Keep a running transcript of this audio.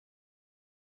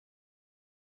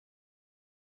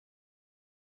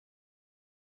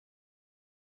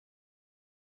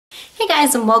Hey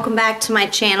guys, and welcome back to my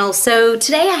channel. So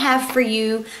today I have for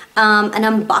you an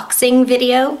unboxing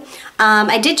video.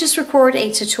 I did just record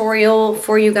a tutorial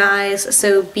for you guys,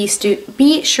 so be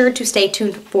sure to stay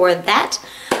tuned for that.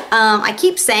 I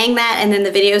keep saying that and then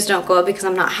the videos don't go up because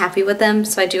I'm not happy with them,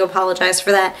 so I do apologize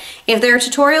for that. If there are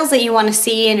tutorials that you want to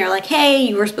see and you're like, hey,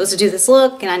 you were supposed to do this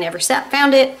look and I never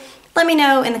found it, let me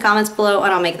know in the comments below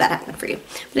and I'll make that happen for you.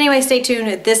 But anyway, stay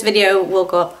tuned. This video will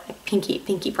go up.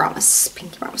 Pinky promise.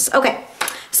 Pinky promise. Okay,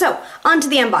 so on to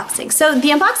the unboxing. So the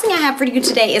unboxing I have for you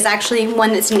today is actually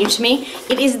one that's new to me.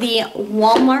 It is the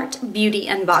Walmart Beauty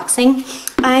unboxing.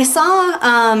 I saw,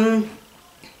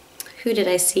 who did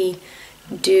I see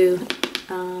do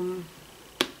an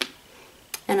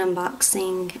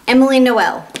unboxing? Emily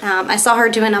Noel. I saw her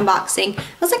do an unboxing. I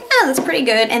was like, yeah, that's pretty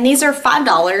good. And these are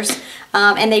 $5.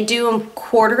 And they do them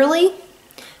quarterly.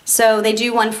 So they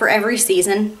do one for every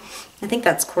season. I think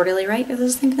that's quarterly, right? Is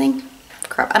this the same thing?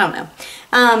 Crap, I don't know.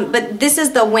 But this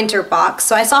is the winter box.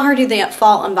 So I saw her do the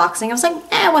fall unboxing. I was like,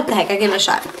 what the heck, I'll give it a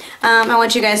shot. I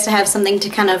want you guys to have something to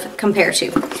kind of compare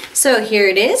to. So here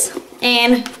it is.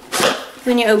 And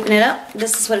when you open it up,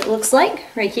 this is what it looks like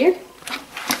right here.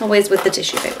 Always with the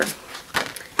tissue paper.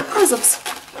 This looks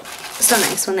so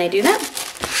nice when they do that.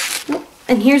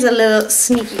 And here's a little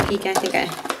sneaky peek. I think I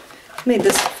made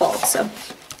this fall, so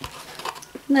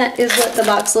that is what the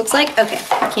box looks like. Okay,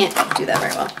 I can't do that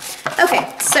very well.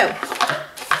 Okay, so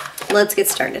let's get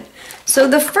started. So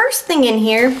the first thing in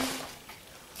here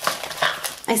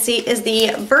I see is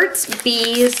the Burt's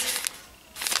Bees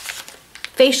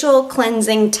Facial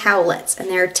Cleansing Towelettes, and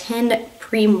there are 10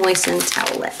 pre-moistened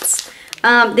towelettes.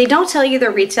 They don't tell you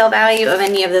the retail value of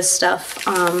any of this stuff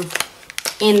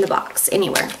in the box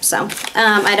anywhere, so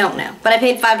I don't know. But I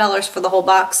paid $5 for the whole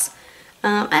box.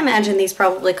 I imagine these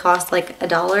probably cost like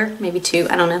 $1, maybe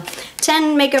 $2, I don't know.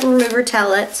 10 makeup remover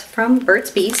towelettes from Burt's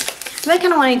Bees. I've been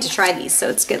kind of wanting to try these, so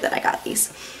it's good that I got these.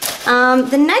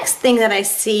 The next thing that I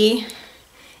see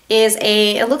is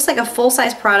it looks like a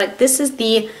full-size product. This is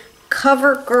the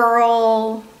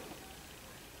CoverGirl,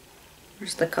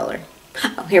 where's the color?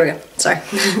 Oh, here we go, sorry.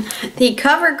 The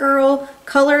CoverGirl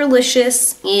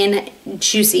Colorlicious in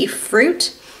Juicy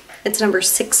Fruit. It's number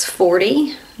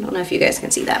 640. I don't know if you guys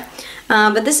can see that.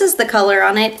 But this is the color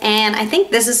on it, and I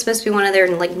think this is supposed to be one of their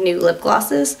like new lip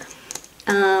glosses.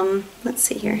 Let's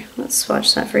see here. Let's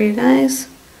swatch that for you guys.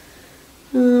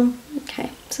 Okay,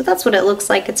 so that's what it looks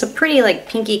like. It's a pretty like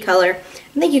pinky color.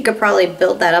 I think you could probably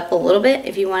build that up a little bit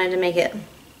if you wanted to make it,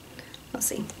 let's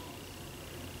see,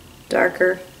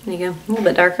 darker. There you go, a little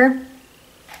bit darker.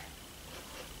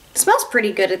 It smells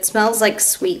pretty good. It smells like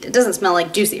sweet. It doesn't smell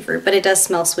like juicy fruit, but it does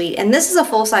smell sweet. And this is a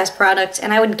full-size product,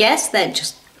 and I would guess that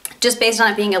just based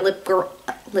on it being a lip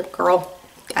girl,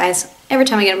 guys, every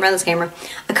time I get in front of this camera,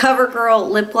 a CoverGirl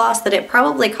lip gloss, that it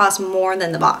probably costs more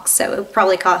than the box. So it would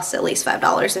probably cost at least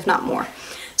 $5, if not more.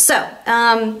 So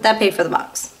that paid for the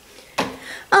box.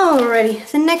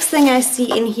 Alrighty, the next thing I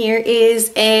see in here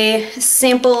is a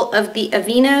sample of the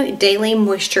Aveeno Daily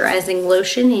Moisturizing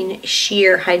Lotion in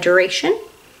Sheer Hydration.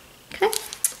 Okay,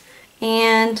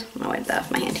 and I'll wipe that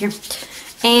off my hand here.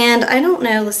 And I don't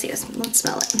know, let's see, let's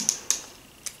smell it.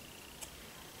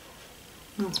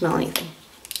 I don't smell anything.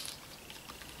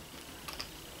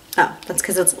 Oh, that's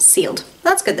because it's sealed.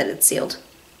 That's good that it's sealed.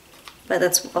 But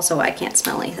that's also why I can't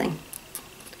smell anything.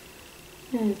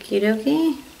 Okie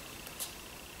dokie.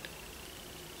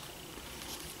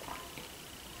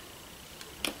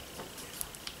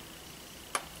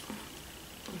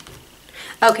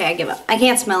 Okay, I give up. I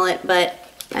can't smell it, but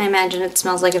I imagine it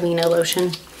smells like Aveeno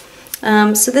lotion.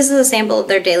 So this is a sample of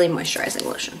their Daily Moisturizing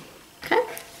Lotion. Okay.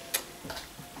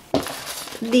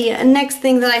 The next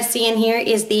thing that I see in here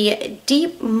is the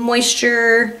Deep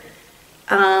Moisture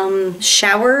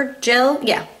Shower Gel.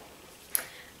 Yeah.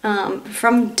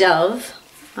 From Dove.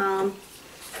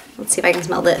 Let's see if I can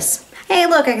smell this. Hey,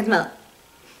 look, I can smell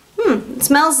it. It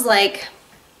smells like,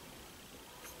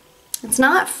 it's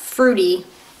not fruity.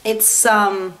 It's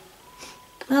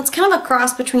well, it's kind of a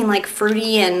cross between like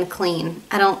fruity and clean.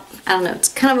 I don't know. It's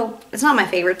kind of it's not my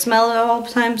favorite smell at all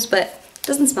times, but it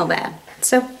doesn't smell bad.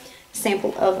 So,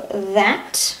 sample of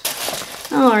that.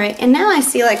 All right, and now I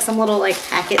see like some little like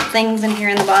packet things in here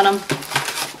in the bottom.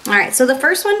 All right, so the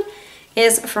first one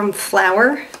is from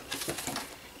Flower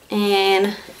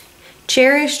and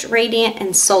Cherished, Radiant,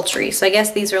 and Sultry. So I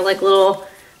guess these are like little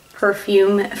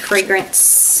perfume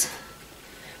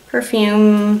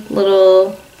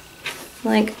little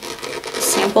like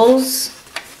samples.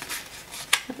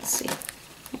 Let's see.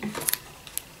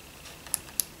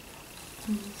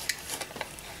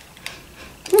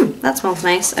 That smells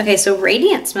nice. Okay, so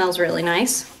Radiant smells really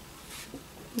nice.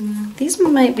 I these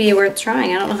might be worth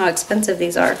trying. I don't know how expensive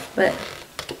these are, but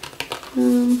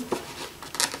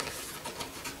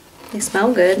they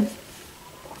smell good.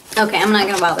 Okay, I'm not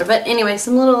gonna bother. But anyway,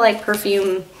 some little like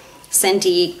perfume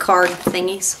scenty card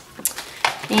thingies.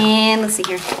 And let's see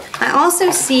here. I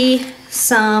also see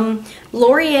some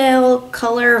L'Oreal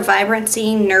Color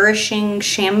Vibrancy Nourishing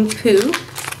Shampoo.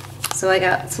 So I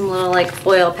got some little like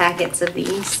foil packets of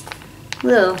these. A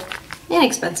little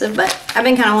inexpensive, but I've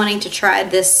been kind of wanting to try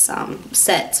this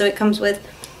set. So it comes with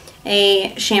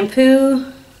a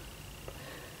shampoo,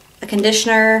 a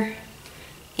conditioner,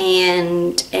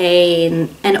 and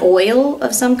an oil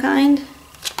of some kind.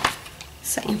 Let's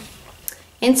see.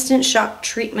 Instant shock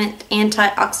treatment,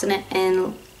 antioxidant,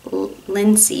 and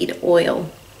linseed oil.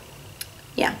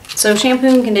 Yeah, so shampoo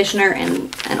and conditioner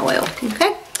and oil.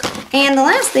 Okay. And the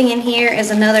last thing in here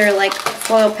is another like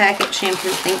foil packet shampoo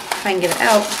thing, if I can get it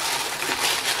out.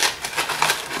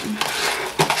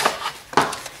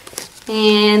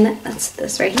 And that's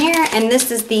this right here. And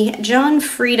this is the John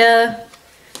Frieda.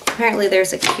 Apparently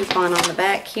there's a coupon on the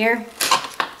back here.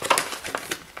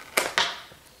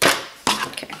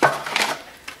 Okay.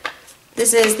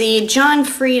 This is the John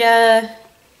Frieda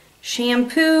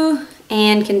shampoo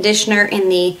and conditioner in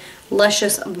the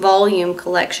Luscious Volume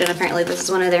collection. Apparently this is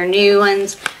one of their new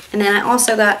ones. And then I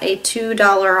also got a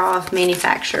 $2 off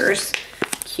manufacturer's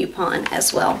coupon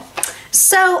as well.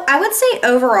 So I would say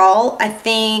overall, I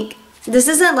think this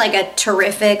isn't like a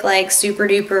terrific, like super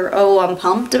duper, oh, I'm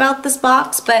pumped about this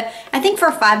box, but I think for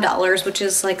 $5, which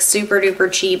is like super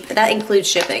duper cheap, that includes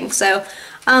shipping. So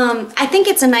I think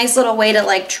it's a nice little way to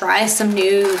like try some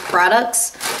new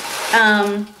products.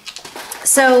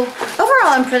 So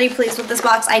overall, I'm pretty pleased with this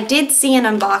box. I did see an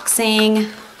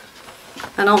unboxing.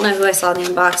 I don't know who I saw the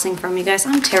unboxing from, you guys.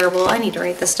 I'm terrible. I need to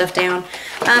write this stuff down.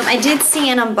 I did see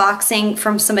an unboxing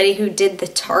from somebody who did the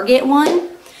Target one,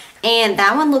 and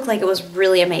that one looked like it was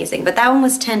really amazing. But that one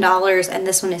was $10 and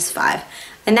this one is $5.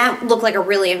 And that looked like a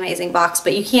really amazing box,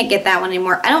 but you can't get that one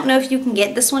anymore. I don't know if you can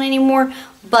get this one anymore,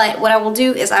 but what I will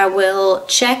do is I will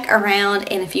check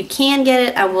around, and if you can get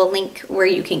it, I will link where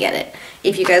you can get it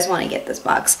if you guys want to get this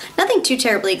box. Nothing too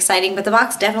terribly exciting, but the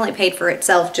box definitely paid for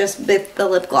itself just with the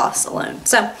lip gloss alone.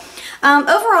 So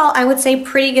overall, I would say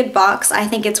pretty good box. I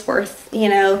think it's worth, you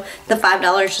know, the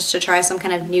 $5 just to try some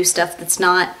kind of new stuff that's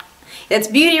not, it's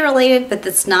beauty related, but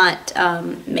that's not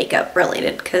makeup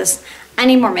related, because I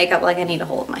need more makeup like I need a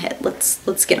hole in my head.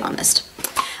 Let's get honest.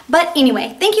 But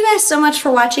anyway, thank you guys so much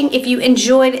for watching. If you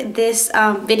enjoyed this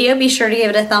video, be sure to give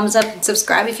it a thumbs up and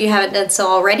subscribe if you haven't done so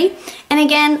already. And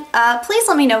again, please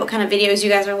let me know what kind of videos you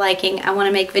guys are liking. I want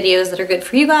to make videos that are good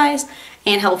for you guys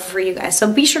and helpful for you guys.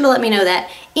 So be sure to let me know that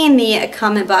in the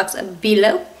comment box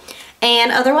below.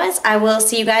 And otherwise, I will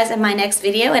see you guys in my next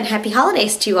video, and happy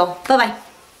holidays to you all. Bye-bye.